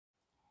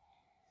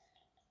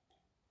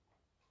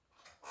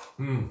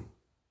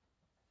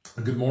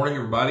Good morning,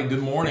 everybody.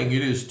 Good morning.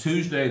 It is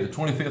Tuesday, the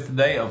 25th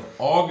day of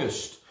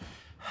August.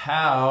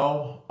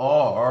 How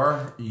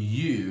are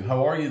you?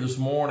 How are you this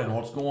morning?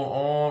 What's going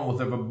on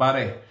with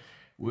everybody?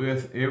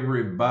 It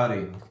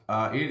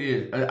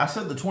is, I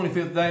said the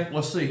 25th day.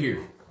 Let's see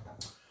here.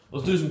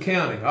 Let's do some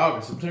counting.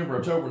 August, September,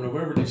 October,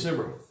 November,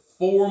 December.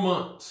 4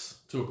 months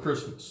till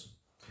Christmas.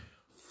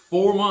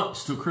 4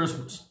 months till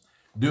Christmas.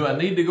 Do I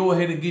need to go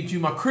ahead and get you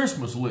my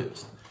Christmas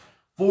list?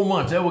 4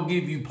 months. That will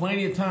give you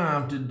plenty of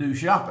time to do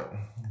shopping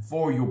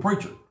for your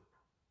preacher.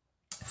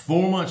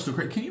 4 months to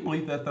Christmas. Can you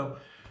believe that, though?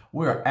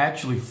 We're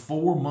actually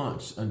 4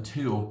 months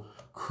until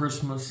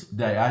Christmas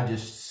Day. I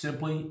just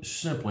simply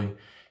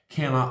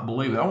cannot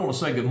believe it. I want to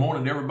say good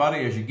morning to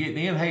everybody as you're getting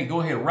in. Hey,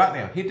 go ahead right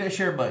now. Hit that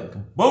share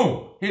button.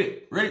 Boom. Hit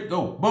it. Ready?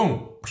 Go.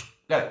 Boom.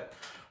 Got it.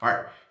 All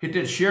right. Hit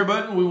that share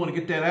button. We want to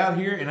get that out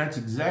here, and that's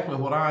exactly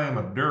what I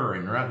am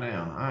doing right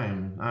now. I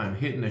am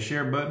hitting the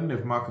share button.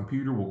 If my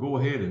computer will go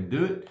ahead and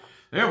do it.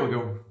 There we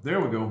go. There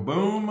we go.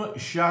 Boom.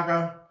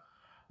 Shaka.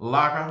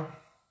 Laka.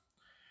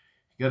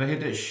 You gotta hit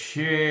that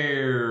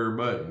share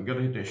button.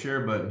 Gotta hit that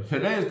share button.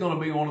 Today is going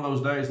to be one of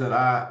those days that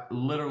I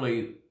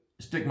literally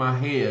stick my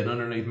head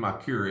underneath my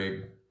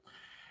Keurig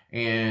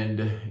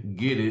and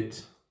get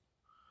it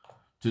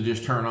to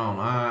just turn on.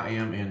 I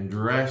am in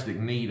drastic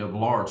need of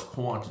large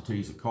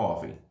quantities of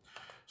coffee.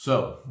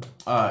 So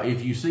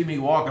if you see me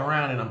walking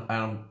around and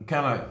I'm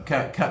kind of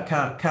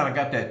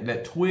got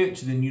that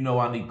twitch, then you know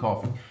I need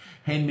coffee.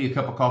 Hand me a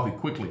cup of coffee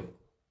quickly.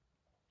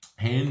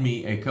 Hand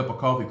me a cup of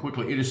coffee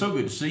quickly. It is so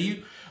good to see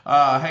you.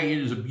 Hey, it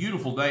is a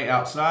beautiful day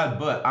outside,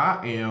 but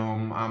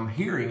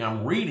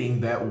I'm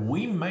reading that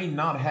we may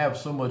not have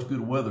so much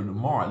good weather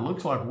tomorrow. It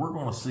looks like we're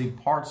going to see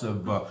parts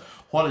of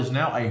what is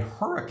now a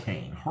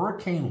hurricane.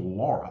 Hurricane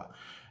Laura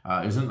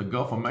is in the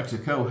Gulf of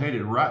Mexico,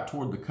 headed right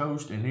toward the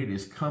coast, and it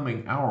is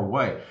coming our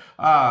way.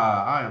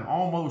 I am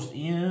almost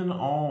in.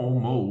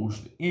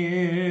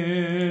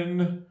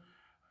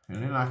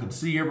 And then I can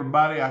see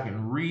everybody, I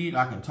can read,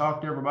 I can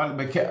talk to everybody.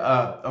 But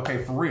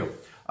okay, for real,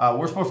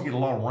 we're supposed to get a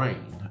lot of rain.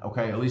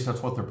 Okay, at least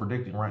that's what they're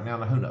predicting right now.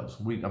 Now, who knows?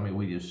 We don't know.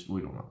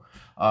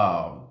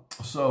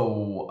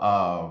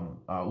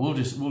 We'll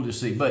just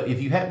see. But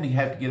if you happen to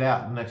have to get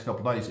out in the next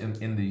couple of days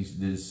in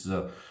these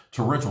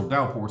torrential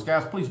downpours,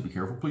 guys, please be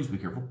careful. Please be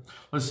careful.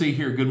 Let's see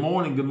here. Good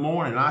morning. Good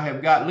morning. I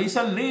have got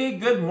Lisa Lee.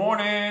 Good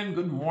morning.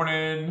 Good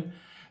morning.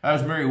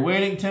 There's Mary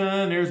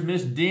Weddington. There's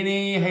Miss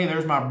Denny. Hey,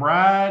 there's my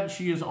bride.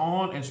 She is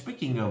on. And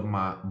speaking of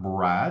my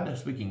bride,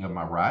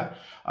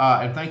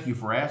 and thank you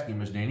for asking,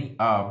 Miss Denny.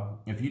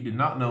 If you did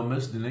not know,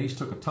 Miss Denise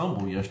took a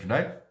tumble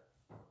yesterday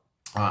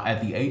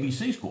at the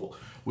ABC school.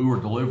 We were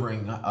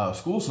delivering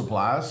school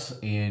supplies,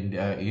 and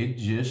it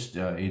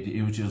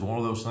was just one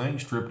of those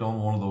things. Tripped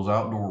on one of those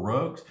outdoor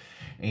rugs,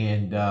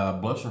 and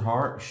bless her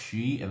heart,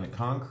 she and the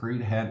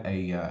concrete had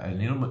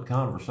an intimate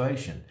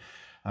conversation.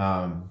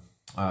 To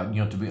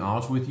be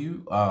honest with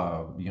you,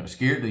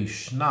 scared the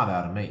snot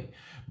out of me.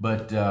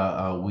 But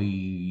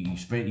we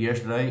spent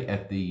yesterday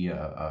at the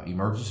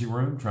emergency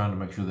room trying to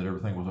make sure that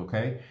everything was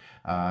okay.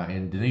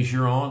 And Denise,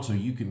 you're on, so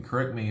you can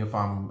correct me if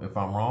I'm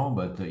wrong.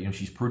 But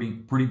she's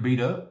pretty beat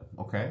up.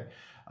 Okay,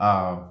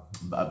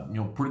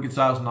 pretty good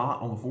sized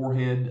knot on the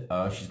forehead.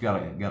 She's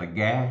got a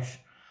gash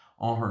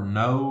on her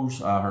nose.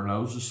 Her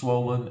nose is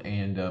swollen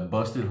and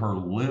busted. Her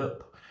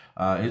lip,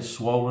 it's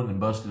swollen and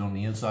busted on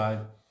the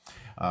inside.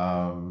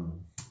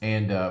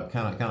 And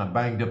kind of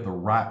banged up the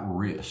right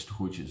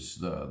wrist, which is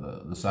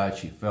the side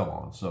she fell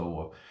on.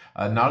 So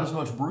not as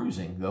much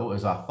bruising, though,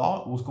 as I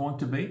thought was going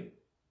to be.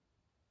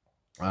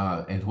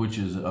 And which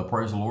is,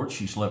 praise the Lord,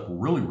 she slept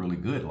really, really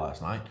good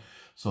last night.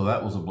 So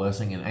that was a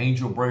blessing. And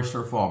Angel braced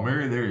her fall.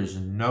 Mary, there is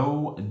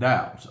no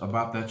doubt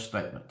about that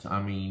statement.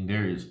 I mean,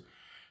 there is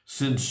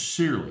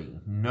sincerely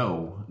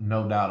no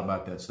doubt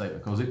about that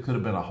statement, because it could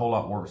have been a whole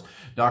lot worse.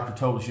 Doctor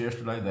told us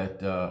yesterday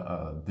that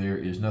there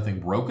is nothing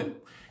broken.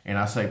 And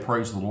I say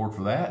praise the Lord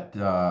for that.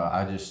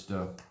 Like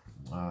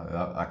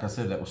I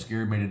said, that was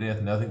scared me to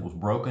death. Nothing was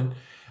broken.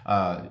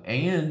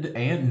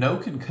 And no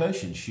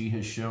concussion. She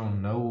has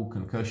shown no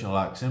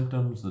concussion-like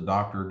symptoms. The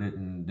doctor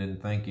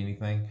didn't think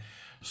anything.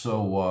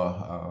 So,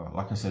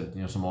 like I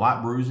said, some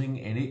light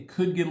bruising, and it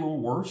could get a little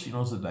worse,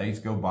 as the days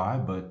go by.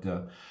 But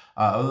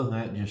other than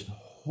that, just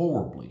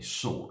horribly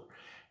sore.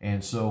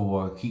 And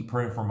so keep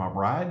praying for my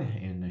bride,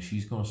 and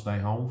she's going to stay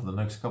home for the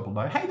next couple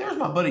of days. Hey, there's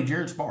my buddy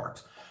Jared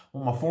Sparks,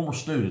 one of my former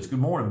students. Good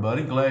morning,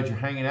 buddy. Glad you're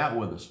hanging out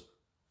with us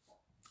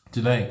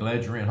today.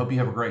 Glad you're in. Hope you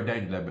have a great day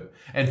today.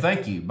 And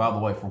thank you, by the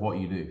way, for what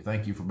you do.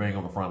 Thank you for being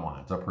on the front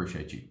lines. I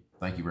appreciate you.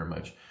 Thank you very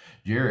much.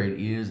 Jared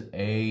is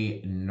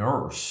a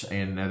nurse,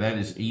 and that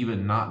is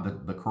even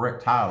not the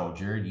correct title.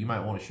 Jared, you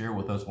might want to share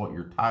with us what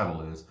your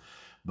title is.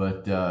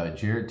 But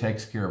Jared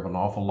takes care of an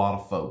awful lot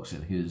of folks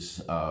in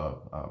his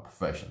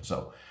profession.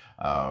 So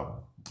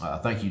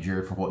thank you,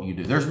 Jared, for what you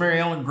do. There's Mary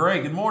Ellen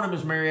Gray. Good morning,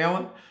 Miss Mary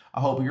Ellen. I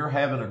hope you're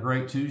having a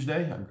great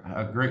Tuesday.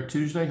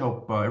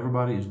 Hope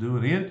everybody is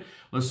doing it.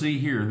 Let's see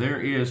here.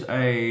 There is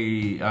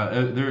a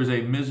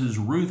Mrs.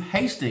 Ruth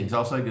Hastings.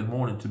 I'll say good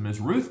morning to Miss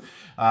Ruth.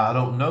 I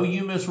don't know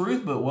you, Miss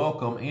Ruth, but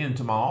welcome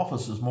into my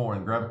office this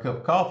morning. Grab a cup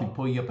of coffee,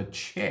 pull you up a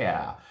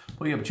chair.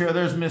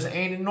 There's Miss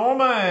Annie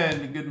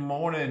Norman. Good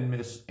morning,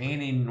 Miss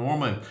Annie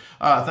Norman.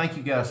 Thank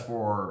you guys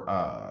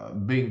for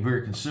being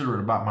very considerate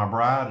about my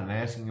bride and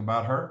asking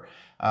about her.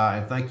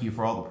 And thank you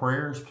for all the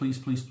prayers. Please,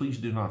 please, please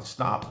do not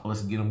stop.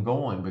 Let's get them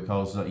going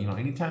because,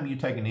 anytime you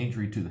take an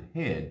injury to the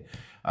head,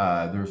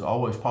 there's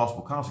always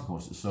possible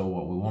consequences. So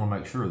we want to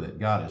make sure that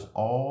God is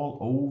all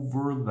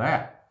over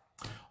that.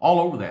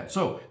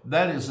 So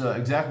that is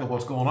exactly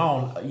what's going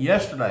on.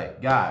 Yesterday,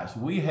 guys,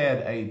 we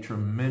had a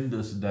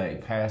tremendous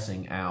day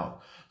passing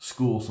out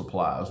school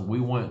supplies. We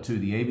went to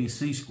the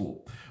ABC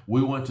school.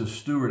 We went to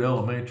Stewart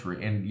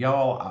Elementary, and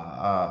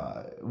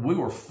y'all, we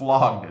were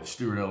flogged at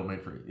Stewart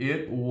Elementary.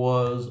 It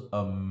was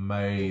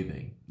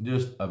amazing.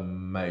 Just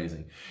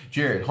amazing.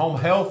 Jared, home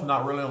health,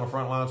 not really on the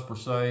front lines per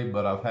se,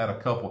 but I've had a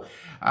couple.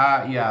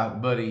 Yeah,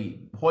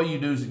 buddy, what you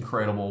do is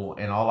incredible,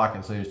 and all I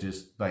can say is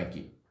just thank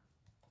you.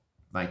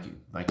 Thank you.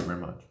 Thank you very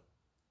much.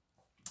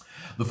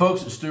 The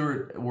folks at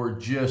Stewart were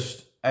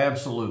just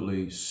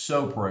absolutely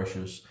so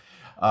precious.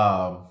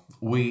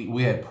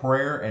 We had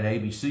prayer at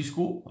ABC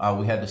school.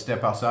 We had to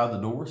step outside the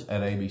doors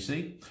at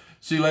ABC.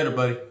 See you later,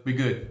 buddy. Be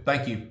good.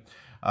 Thank you.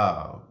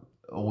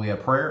 We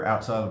had prayer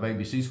outside of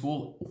ABC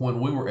school. When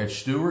we were at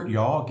Stewart,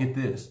 y'all get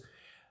this.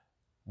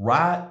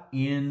 Right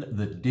in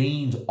the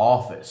dean's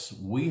office,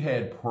 we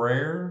had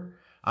prayer.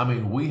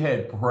 We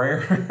had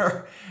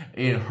prayer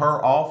in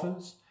her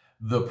office.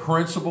 The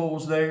principal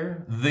was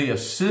there. The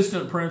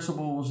assistant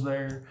principal was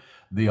there.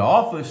 The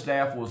office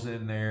staff was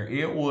in there.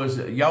 It was,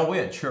 y'all, we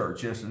had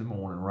church yesterday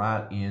morning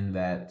right in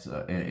that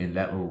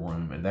little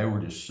room, and they were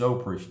just so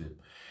appreciative.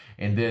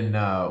 And then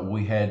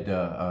we had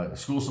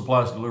school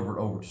supplies delivered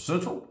over to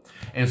Central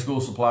and school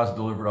supplies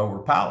delivered over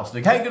to Palace.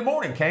 Hey, good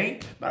morning,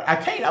 Kane.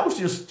 Kane, I was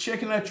just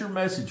checking out your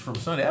message from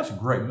Sunday. That's a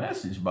great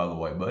message, by the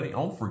way, buddy,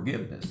 on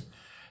forgiveness.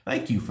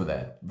 Thank you for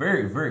that.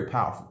 Very, very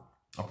powerful.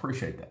 I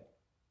appreciate that.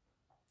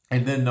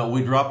 And then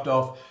we dropped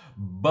off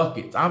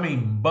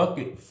bucketfuls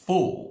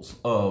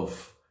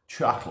of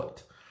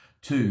chocolate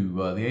to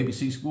the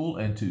ABC school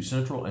and to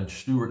Central and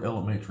Stewart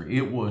Elementary.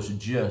 It was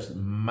just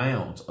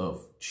mounds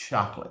of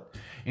chocolate.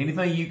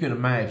 Anything you can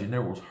imagine.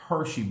 There was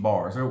Hershey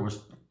bars. There was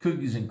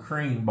cookies and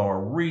cream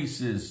bar,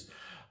 Reese's,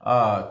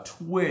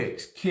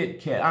 Twix, Kit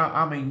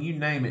Kat. You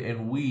name it.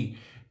 And we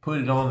put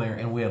it on there.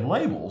 And we had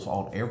labels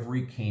on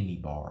every candy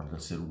bar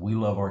that said, "We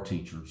love our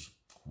teachers,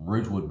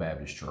 Ridgewood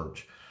Baptist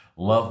Church.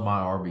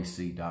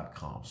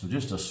 LoveMyRBC.com." So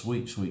just a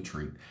sweet, sweet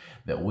treat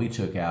that we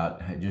took out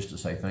just to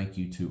say thank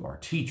you to our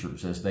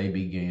teachers as they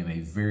began a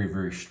very,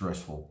 very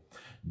stressful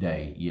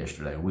day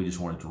yesterday. We just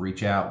wanted to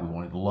reach out. We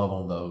wanted to love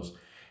on those.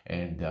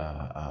 And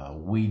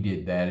we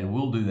did that, and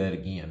we'll do that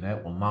again.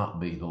 That will not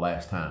be the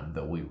last time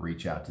that we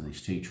reach out to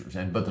these teachers.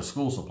 But the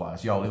school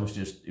supplies, y'all, it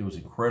was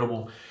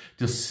incredible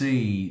to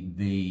see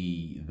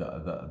the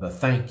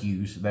thank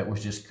yous that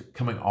was just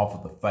coming off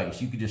of the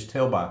face. You could just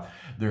tell by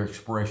their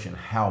expression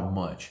how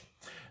much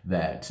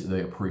that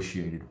they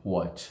appreciated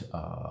what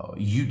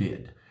you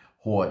did,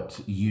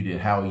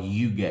 how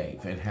you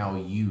gave, and how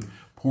you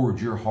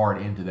poured your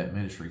heart into that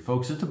ministry.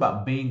 Folks, it's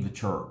about being the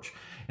church.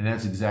 And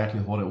that's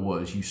exactly what it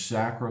was. You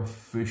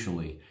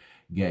sacrificially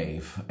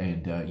gave,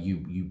 and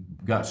you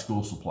got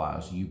school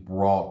supplies. You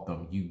brought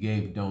them. You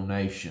gave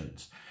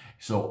donations.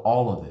 So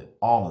all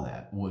of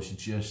that was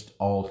just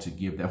all to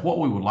give that. What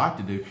we would like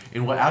to do,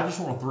 and I just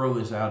want to throw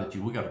this out at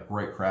you. We got a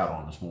great crowd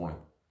on this morning.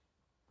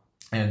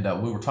 And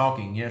we were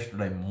talking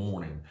yesterday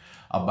morning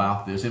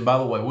about this. And by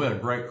the way, we had a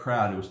great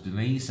crowd. It was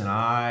Denise and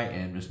I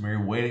and Miss Mary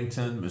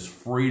Weddington, Miss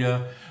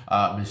Frida,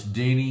 Miss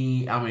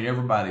Denny.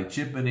 Everybody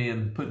chipping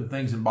in, putting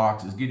things in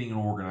boxes, getting it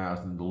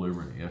organized and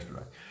delivering it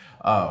yesterday.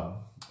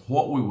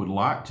 What we would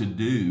like to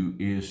do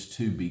is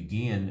to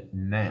begin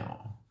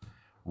now,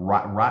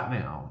 right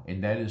now,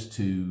 and that is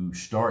to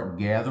start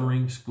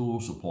gathering school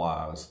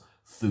supplies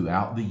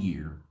throughout the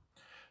year,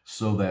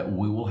 so that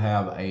we will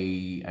have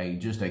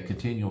just a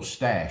continual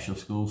stash of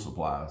school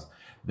supplies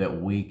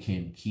that we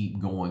can keep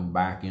going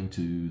back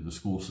into the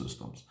school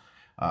systems.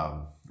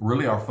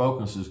 Really, our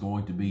focus is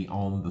going to be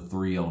on the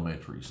three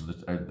elementaries.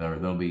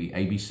 There'll be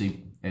ABC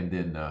and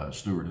then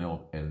Stewart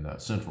and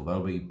Central.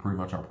 That'll be pretty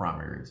much our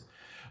primaries.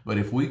 But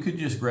if we could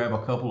just grab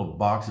a couple of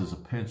boxes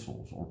of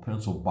pencils or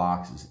pencil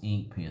boxes,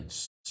 ink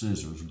pens,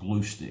 scissors,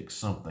 glue sticks,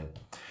 something,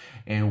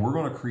 and we're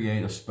going to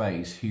create a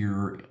space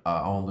here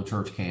on the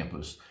church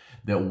campus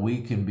that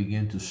we can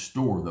begin to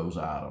store those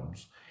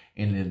items.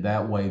 And in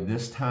that way,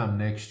 this time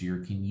next year,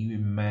 can you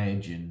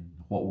imagine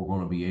what we're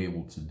going to be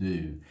able to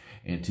do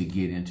and to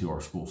get into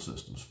our school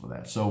systems for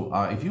that? So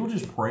if you'll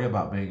just pray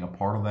about being a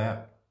part of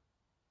that,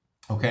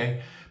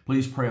 Okay,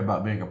 please pray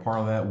about being a part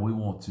of that. We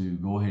want to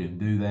go ahead and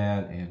do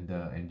that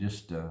and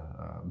just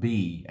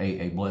be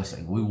a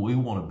blessing. We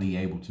want to be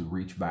able to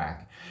reach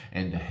back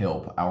and to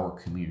help our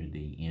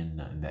community in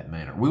that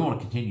manner. We want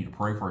to continue to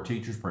pray for our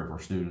teachers, pray for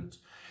our students.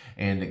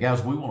 And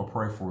guys, we want to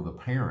pray for the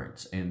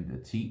parents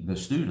and the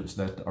students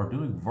that are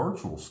doing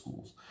virtual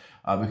schools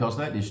because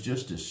that is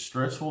just as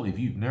stressful if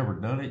you've never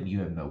done it and you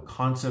have no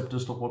concept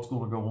as to what's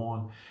going to go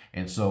on.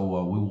 And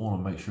so we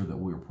want to make sure that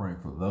we are praying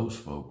for those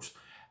folks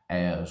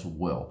as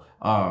well.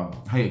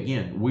 Hey,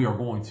 again, we are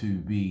going to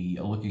be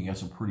looking at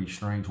some pretty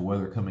strange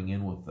weather coming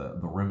in with the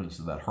remnants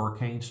of that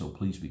hurricane, so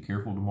please be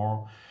careful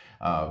tomorrow.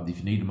 If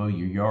you need to mow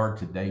your yard,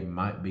 today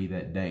might be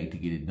that day to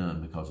get it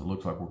done because it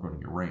looks like we're going to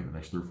get rain the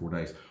next 3 or 4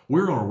 days.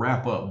 We're going to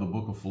wrap up the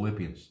book of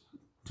Philippians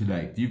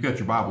today. If you've got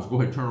your Bibles, go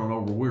ahead and turn on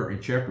over. We're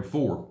in chapter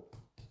 4.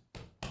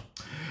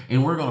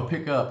 And we're going to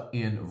pick up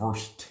in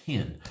verse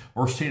 10.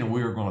 Verse 10, and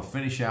we are going to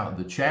finish out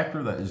the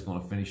chapter that is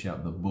going to finish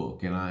out the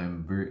book. And I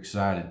am very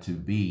excited to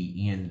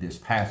be in this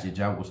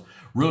passage. I was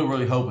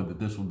really hoping that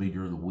this would be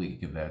during the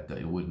week and that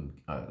it wouldn't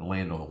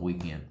land on the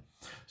weekend.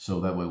 So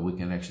that way we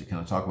can actually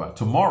kind of talk about it.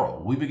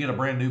 Tomorrow, we begin a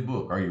brand new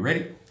book. Are you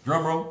ready?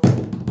 Drum roll.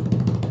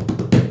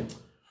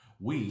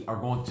 We are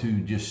going to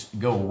just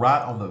go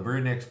right on the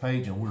very next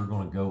page, and we're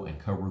going to go and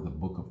cover the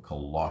book of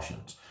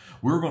Colossians.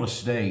 We're going to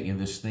stay in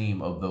this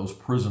theme of those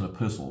prison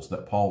epistles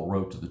that Paul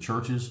wrote to the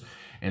churches.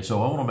 And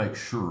so I want to make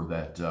sure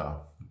that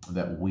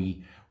that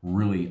we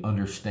really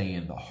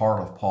understand the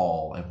heart of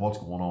Paul and what's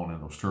going on in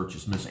those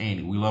churches. Miss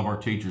Andy, we love our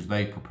teachers.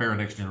 They prepare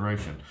next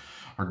generation.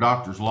 Our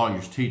doctors,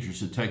 lawyers,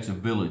 teachers, it takes a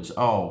village.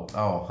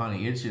 Oh,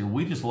 honey,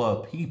 we just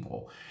love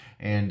people.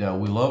 And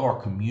we love our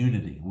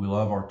community. We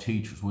love our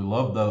teachers. We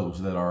love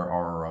those that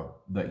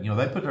that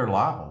they put their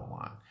life on the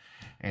line.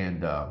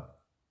 And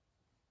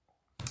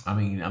I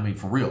mean,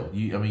 for real.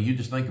 You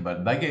just think about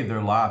it. They gave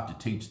their life to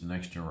teach the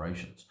next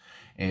generations,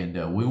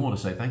 and we want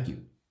to say thank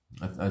you.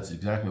 That's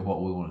exactly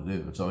what we want to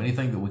do. And so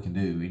anything that we can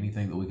do,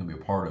 anything that we can be a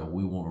part of,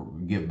 we want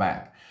to give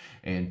back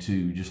and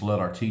to just let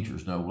our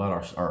teachers know,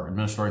 let our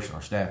administration,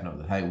 our staff know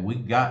that, hey, we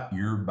got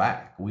your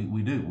back. We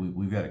do.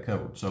 We've got it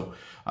covered. So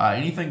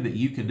anything that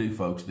you can do,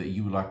 folks, that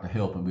you would like to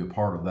help and be a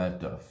part of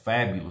that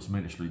fabulous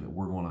ministry that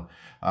we're going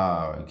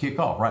to kick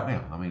off right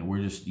now. I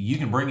mean, you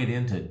can bring it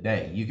in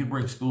today. You can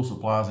bring school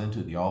supplies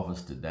into the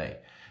office today.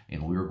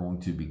 And we're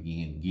going to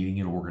begin getting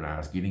it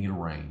organized, getting it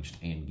arranged,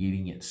 and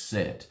getting it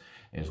set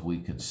as we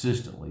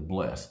consistently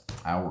bless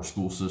our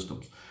school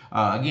systems.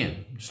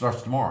 Again,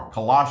 starts tomorrow.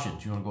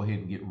 Colossians, you want to go ahead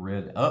and get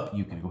read up,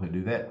 you can go ahead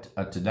and do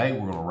that. Today,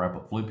 we're going to wrap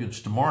up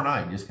Philippians. Tomorrow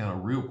night, just kind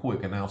of real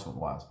quick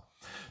announcement-wise.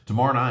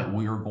 Tomorrow night,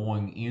 we are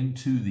going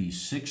into the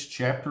 6th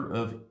chapter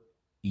of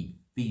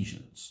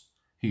Ephesians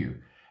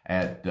here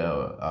at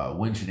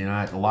Wednesday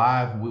night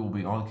live. We will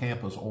be on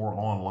campus or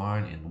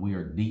online, and we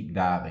are deep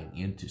diving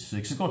into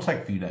 6. It's going to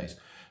take a few days.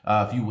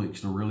 A few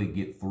weeks to really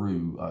get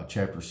through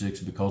chapter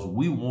 6 because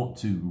we want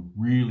to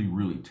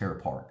really tear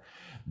apart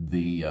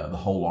the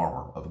whole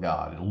armor of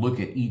God and look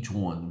at each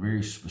one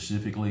very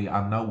specifically.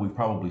 I know we've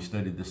probably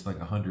studied this thing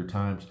 100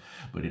 times,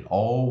 but it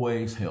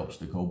always helps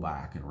to go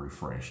back and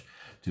refresh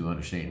to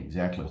understand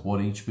exactly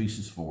what each piece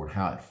is for and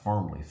how it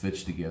firmly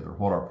fits together,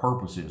 what our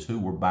purpose is, who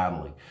we're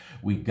battling.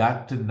 We've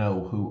got to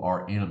know who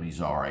our enemies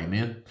are,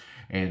 amen?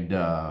 And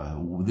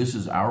this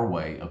is our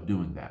way of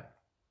doing that.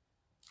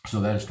 So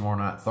that is tomorrow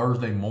night.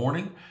 Thursday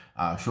morning,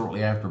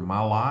 shortly after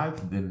my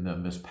live,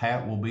 then Miss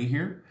Pat will be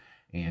here.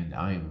 And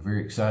I am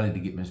very excited to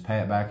get Miss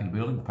Pat back in the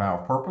building, the Power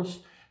of Purpose.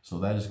 So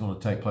that is going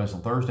to take place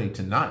on Thursday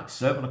tonight,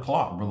 7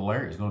 o'clock. Brother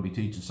Larry is going to be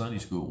teaching Sunday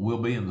school. We'll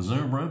be in the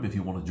Zoom room if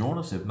you want to join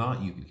us. If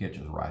not, you can catch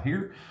us right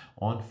here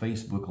on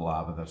Facebook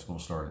Live, and that's going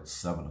to start at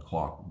 7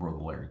 o'clock, Brother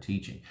Larry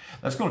teaching.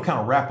 That's going to kind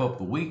of wrap up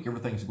the week.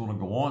 Everything's going to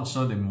go on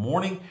Sunday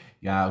morning.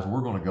 Guys,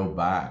 we're going to go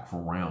back for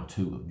round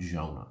 2 of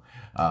Jonah.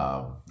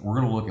 We're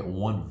going to look at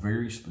one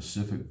very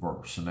specific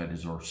verse, and that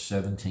is verse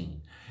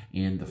 17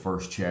 in the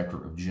 1st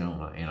chapter of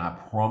Jonah. And I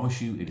promise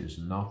you, it is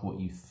not what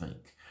you think.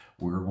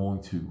 We're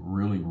going to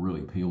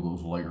really peel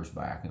those layers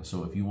back. And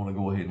so if you want to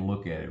go ahead and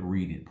look at it,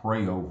 read it,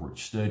 pray over it,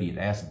 study it,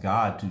 ask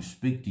God to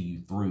speak to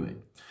you through it,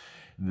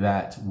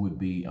 that would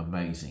be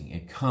amazing.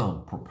 And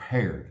come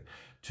prepared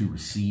to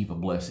receive a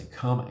blessing.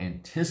 Come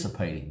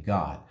anticipating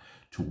God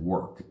to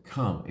work.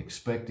 Come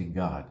expecting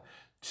God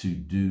to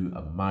do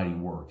a mighty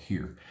work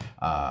here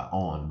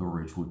on the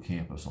Ridgewood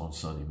campus on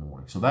Sunday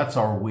morning. So that's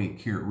our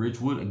week here at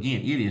Ridgewood.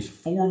 Again, it is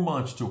 4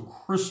 months till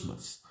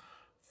Christmas.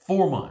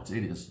 4 months.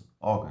 It is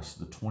August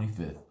the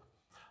 25th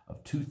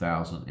of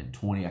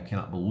 2020. I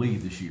cannot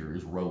believe this year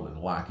is rolling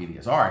like it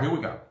is. All right, here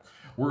we go.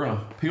 We're going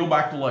to peel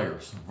back the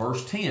layers.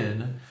 Verse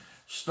 10,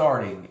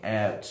 starting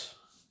at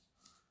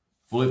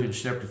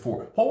Philippians chapter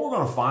 4. What we're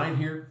going to find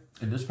here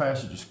in this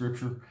passage of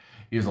Scripture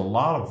is a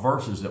lot of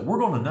verses that we're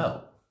going to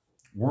know.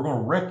 We're going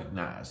to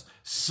recognize.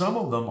 Some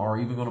of them are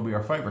even going to be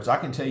our favorites. I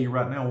can tell you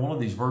right now, one of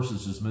these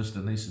verses is Miss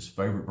Denise's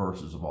favorite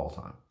verses of all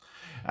time.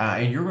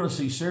 And you're going to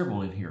see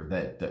several in here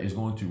that is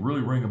going to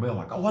really ring a bell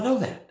like, oh, I know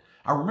that.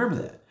 I remember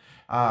that.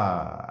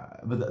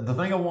 But the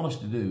thing I want us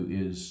to do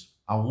is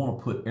I want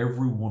to put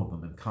every one of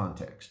them in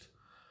context.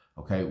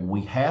 Okay,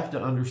 we have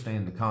to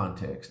understand the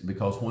context,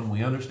 because when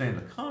we understand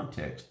the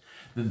context,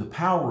 then the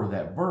power of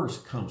that verse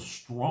comes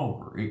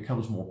stronger. It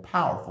comes more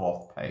powerful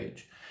off the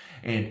page.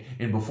 And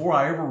before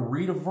I ever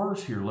read a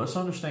verse here, let's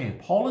understand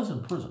Paul is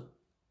in prison.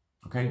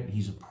 Okay,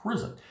 he's in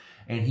prison.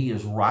 And he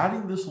is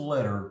writing this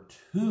letter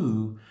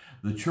to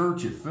the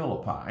church at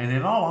Philippi. And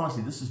in all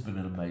honesty, this has been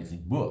an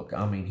amazing book.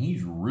 I mean,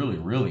 he's really,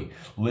 really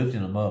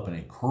lifting them up and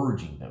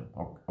encouraging them,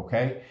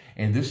 okay?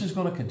 And this is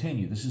going to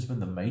continue. This has been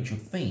the major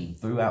theme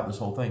throughout this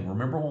whole thing.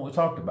 Remember when we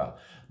talked about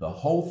the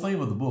whole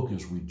theme of the book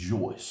is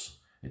rejoice.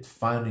 It's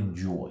finding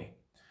joy.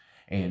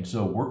 And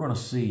so we're going to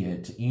see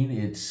it in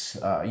its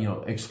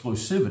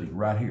exclusivity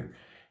right here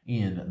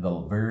in the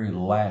very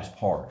last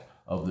part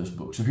of this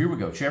book. So here we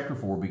go, chapter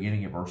 4,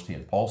 beginning at verse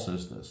 10. Paul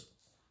says this,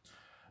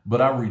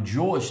 "But I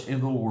rejoiced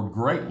in the Lord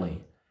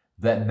greatly,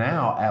 that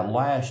now at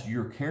last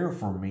your care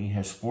for me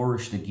has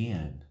flourished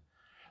again,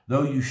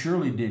 though you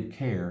surely did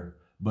care,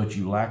 but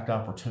you lacked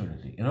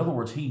opportunity." In other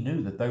words, he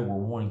knew that they were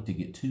wanting to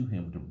get to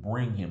him, to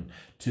bring him,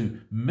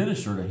 to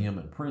minister to him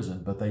in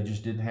prison, but they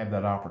just didn't have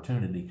that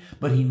opportunity.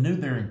 But he knew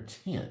their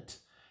intent.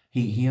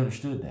 He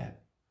understood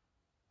that.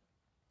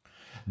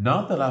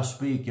 "Not that I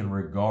speak in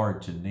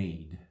regard to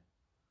need,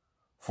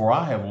 for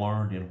I have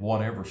learned in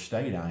whatever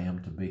state I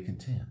am to be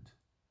content."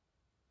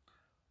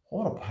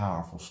 What a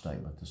powerful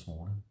statement this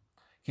morning.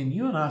 Can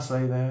you and I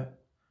say that?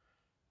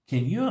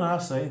 Can you and I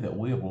say that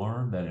we have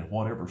learned that in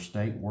whatever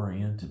state we're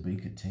in to be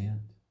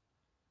content?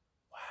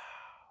 Wow.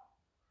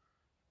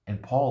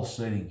 And Paul's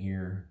sitting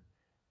here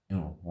in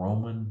a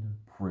Roman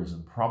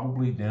prison,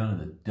 probably down in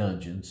the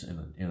dungeons, in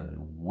a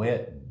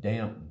wet,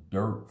 damp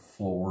dirt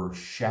floor,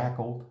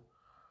 shackled,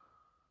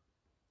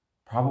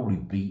 probably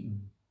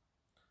beaten.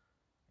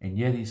 And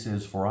yet he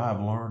says, "For I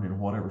have learned in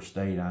whatever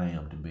state I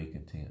am to be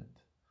content."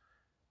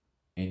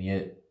 And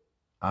yet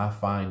I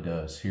find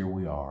us, here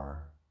we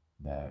are,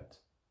 that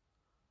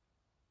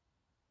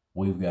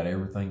we've got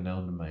everything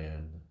known to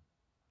man,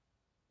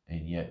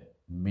 and yet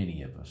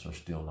many of us are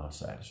still not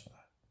satisfied.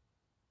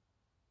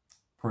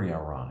 Pretty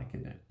ironic,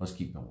 isn't it? Let's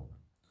keep going.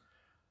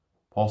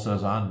 Paul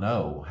says, "I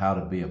know how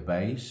to be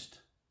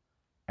abased,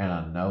 and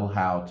I know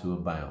how to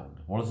abound."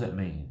 What does that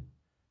mean?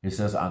 It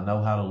says, I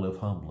know how to live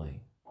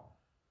humbly,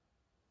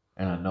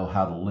 and I know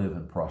how to live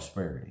in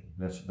prosperity.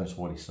 That's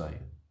what he's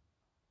saying.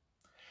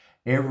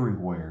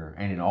 "Everywhere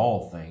and in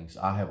all things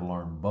I have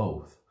learned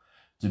both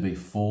to be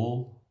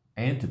full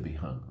and to be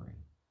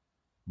hungry,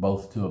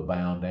 both to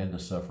abound and to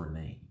suffer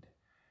need."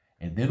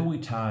 And then we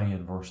tie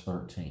in verse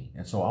 13.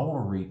 And so I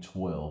want to read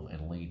 12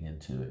 and lead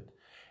into it.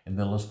 And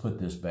then let's put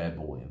this bad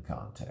boy in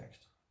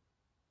context.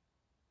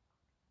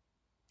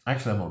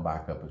 Actually, I'm going to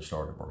back up and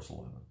start at verse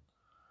 11.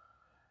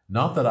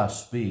 "Not that I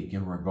speak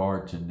in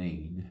regard to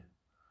need,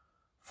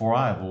 for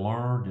I have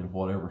learned in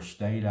whatever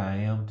state I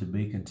am to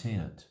be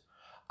content.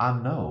 I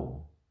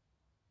know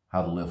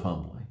how to live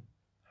humbly,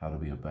 how to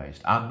be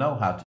abased. I know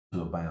how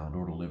to abound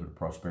or to live in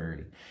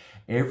prosperity.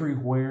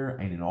 Everywhere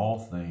and in all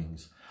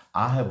things,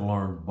 I have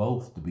learned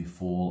both to be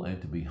full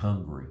and to be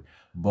hungry,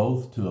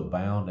 both to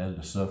abound and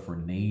to suffer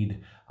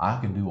need. I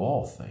can do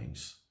all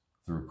things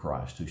through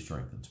Christ who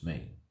strengthens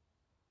me."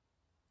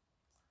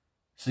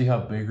 See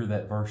how bigger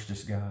that verse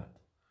just got?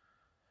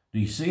 Do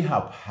you see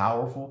how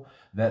powerful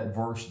that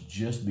verse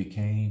just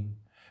became?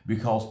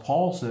 Because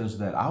Paul says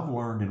that I've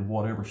learned in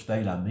whatever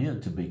state I'm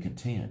in to be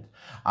content.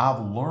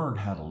 I've learned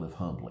how to live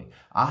humbly.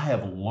 I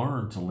have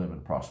learned to live in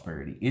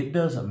prosperity. It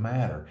doesn't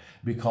matter,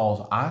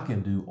 because I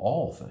can do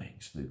all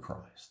things through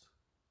Christ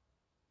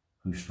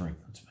who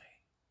strengthens me.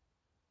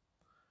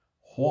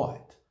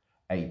 What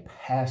a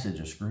passage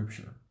of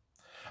Scripture.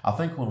 I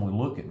think when we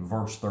look at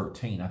verse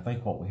 13, I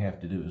think what we have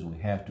to do is we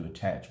have to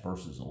attach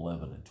verses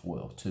 11 and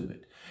 12 to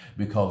it,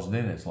 because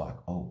then it's like,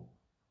 oh.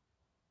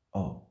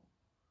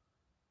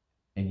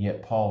 And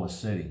yet Paul is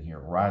sitting here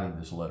writing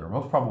this letter,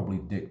 most probably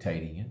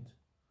dictating it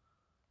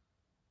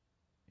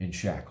in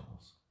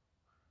shackles.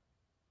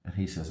 And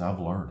he says, I've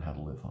learned how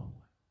to live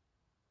humbly.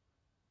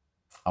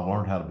 I've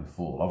learned how to be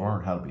full. I've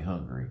learned how to be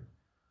hungry.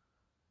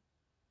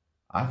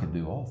 I can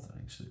do all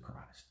things through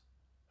Christ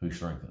who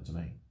strengthens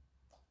me.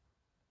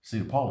 See,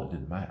 to Paul, it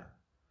didn't matter.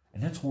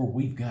 And that's where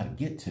we've got to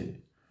get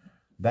to.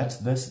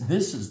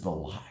 This is the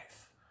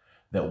life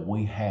that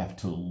we have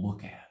to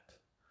look at.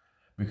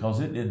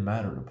 Because it didn't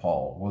matter to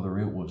Paul whether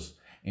it was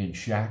in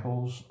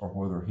shackles or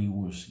whether he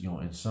was,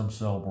 in some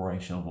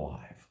celebration of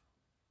life.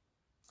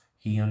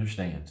 He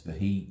understands that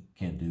he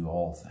can do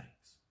all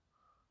things.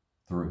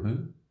 Through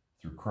who?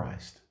 Through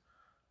Christ,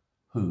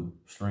 who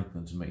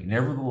strengthens me.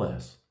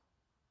 Nevertheless,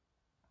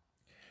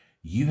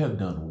 you have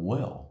done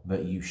well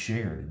that you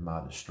shared in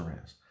my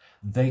distress.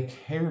 They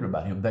cared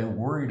about him. They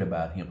worried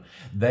about him.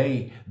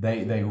 They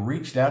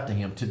reached out to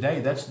him. Today,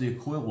 that's the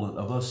equivalent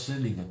of us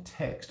sending a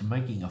text,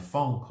 making a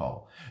phone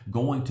call,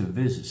 going to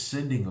visit,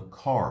 sending a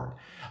card,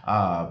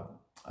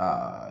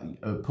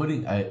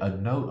 putting a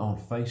note on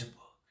Facebook.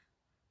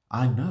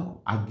 I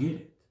know. I get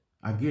it.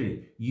 I get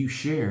it. You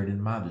shared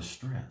in my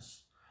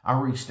distress. I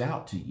reached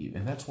out to you.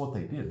 And that's what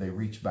they did. They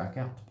reached back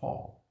out to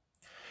Paul.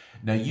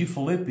 Now you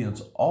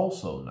Philippians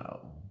also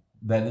know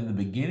that in the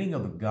beginning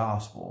of the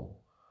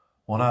gospel,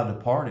 when I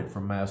departed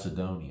from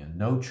Macedonia,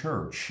 no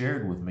church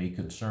shared with me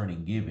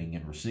concerning giving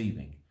and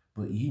receiving,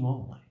 but you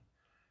only.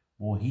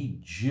 Well, he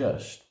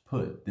just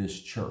put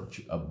this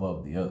church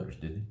above the others,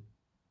 didn't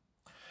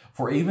he?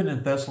 For even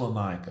in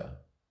Thessalonica,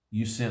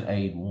 you sent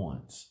aid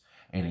once,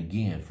 and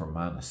again for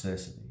my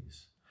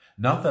necessities.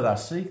 Not that I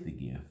seek the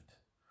gift,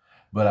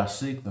 but I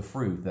seek the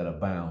fruit that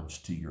abounds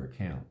to your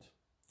account.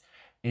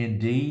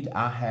 Indeed,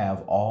 I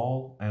have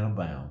all and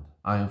abound.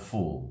 I am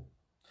full,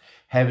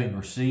 having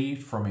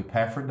received from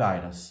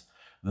Epaphroditus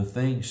the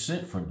things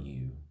sent from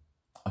you,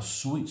 a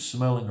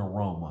sweet-smelling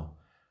aroma,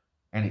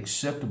 an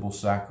acceptable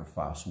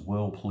sacrifice,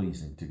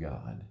 well-pleasing to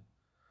God.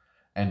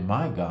 And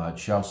my God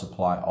shall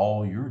supply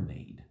all your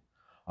need,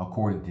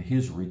 according to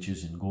his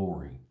riches in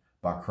glory,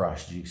 by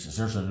Christ Jesus.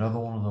 There's another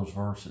one of those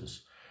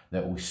verses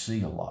that we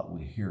see a lot,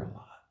 we hear a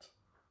lot.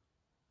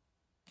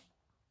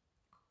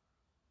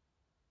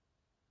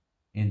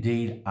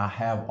 Indeed, I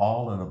have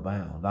all and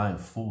abound. I am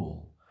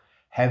full,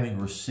 having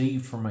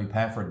received from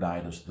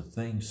Epaphroditus the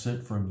things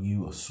sent from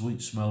you, a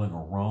sweet-smelling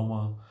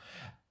aroma,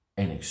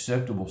 an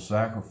acceptable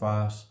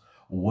sacrifice,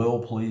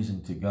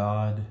 well-pleasing to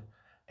God,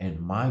 and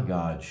my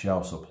God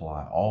shall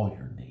supply all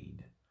your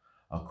need,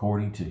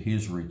 according to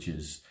his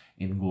riches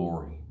in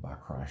glory by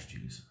Christ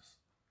Jesus.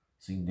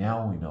 See,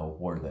 now we know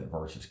where that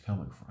verse is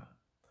coming from.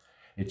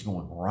 It's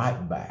going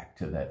right back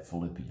to that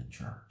Philippian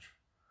church.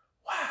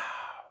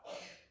 Wow.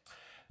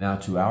 Now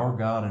to our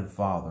God and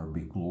Father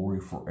be glory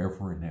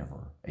forever and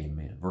ever.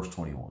 Amen. Verse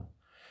 21.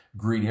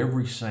 Greet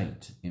every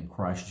saint in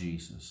Christ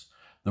Jesus.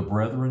 The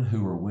brethren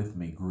who are with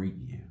me greet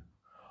you.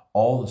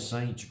 All the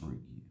saints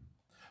greet you,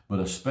 but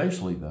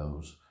especially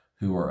those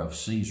who are of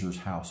Caesar's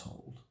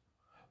household.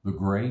 The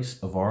grace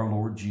of our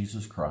Lord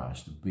Jesus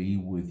Christ be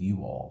with you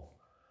all.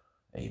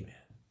 Amen.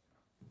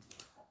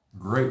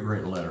 Great,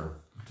 great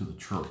letter to the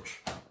church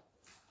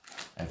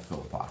at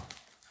Philippi.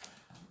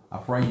 I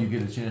pray you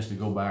get a chance to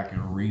go back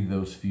and read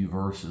those few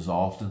verses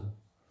often.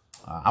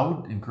 I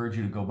would encourage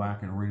you to go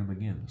back and read them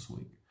again this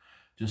week,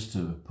 just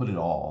to put it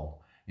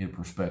all in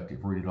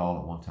perspective. Read it all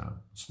at one time.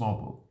 Small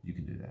book, you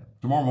can do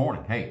that. Tomorrow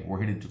morning, hey, we're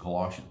headed to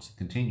Colossians,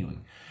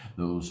 continuing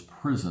those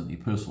prison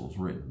epistles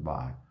written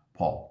by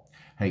Paul.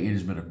 Hey, it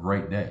has been a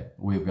great day.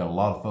 We've got a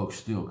lot of folks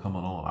still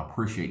coming on. I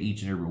appreciate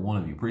each and every one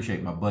of you.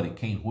 Appreciate my buddy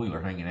Kane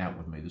Wheeler hanging out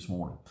with me this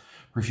morning.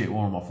 Appreciate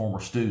one of my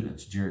former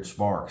students, Jared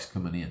Sparks,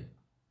 coming in.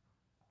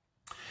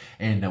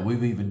 And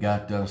we've even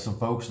got some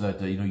folks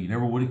that you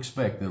never would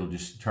expect that'll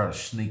just try to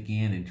sneak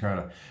in and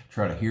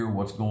try to hear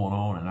what's going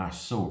on. And I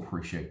so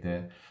appreciate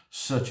that.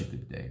 Such a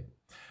good day,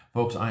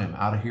 folks. I am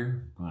out of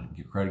here. I'm going to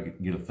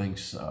get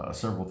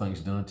several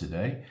things done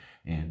today,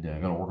 and I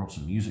got to work on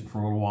some music for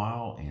a little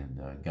while, and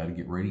got to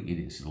get ready. It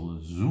is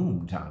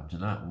Zoom time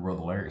tonight with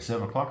Brother Larry at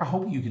 7 o'clock. I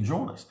hope you can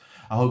join us.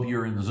 I hope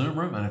you're in the Zoom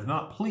room, and if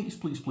not, please,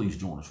 please, please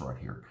join us right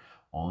here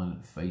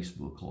on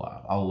Facebook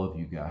Live. I love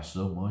you guys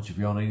so much. If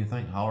y'all need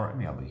anything, holler at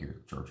me. I'll be here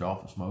at the church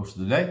office most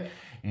of the day.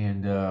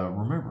 And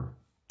remember,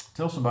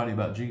 tell somebody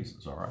about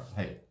Jesus, all right?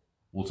 Hey,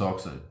 we'll talk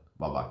soon.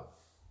 Bye-bye.